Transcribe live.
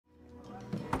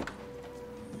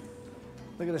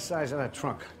Look at the size of that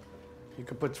trunk. You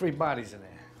could put 3 bodies in there.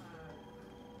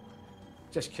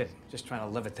 Just kidding. Just trying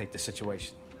to levitate the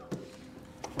situation.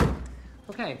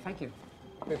 Okay, thank you.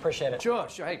 We appreciate it. Sure,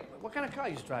 sure. Hey, what kind of car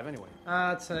you used to drive anyway?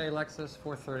 It's a Lexus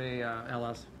 430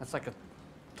 LS. That's like a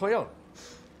Toyota.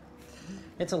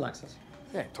 It's a Lexus.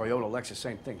 Yeah, Toyota, Lexus,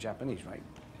 same thing. Japanese, right?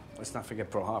 Let's not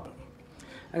forget Pearl Harbor.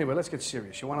 Anyway, let's get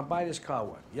serious. You want to buy this car,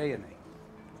 what? Yay or nay?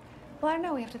 Well, I don't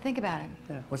know. We have to think about it.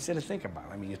 Yeah. What's there to think about?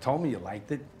 I mean, you told me you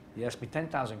liked it. You asked me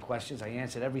 10,000 questions. I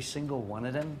answered every single one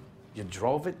of them. You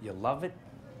drove it. You love it.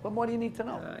 What more do you need to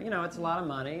know? You know, it's a lot of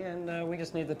money, and we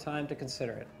just need the time to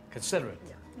consider it. Consider it?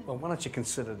 Yeah. Well, why don't you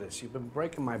consider this? You've been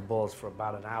breaking my balls for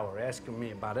about an hour, asking me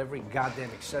about every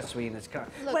goddamn accessory in this car.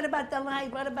 Look, what about the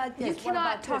light? What about this? You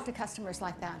cannot talk to customers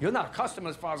like that. You're not a customer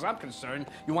as far as I'm concerned.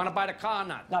 You want to buy the car or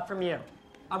not? Not from you.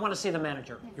 I want to see the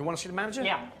manager. You want to see the manager?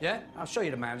 Yeah. Yeah? I'll show you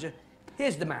the manager.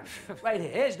 Here's the manager. Right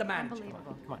here. Here's the manager.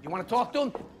 Unbelievable. Come on. You want to talk to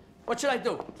him? What should I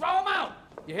do? Throw him out!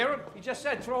 You hear him? He just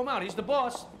said throw him out. He's the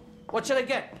boss. What should I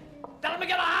get? Tell him to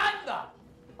get a Honda!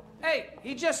 Hey,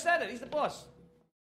 he just said it. He's the boss.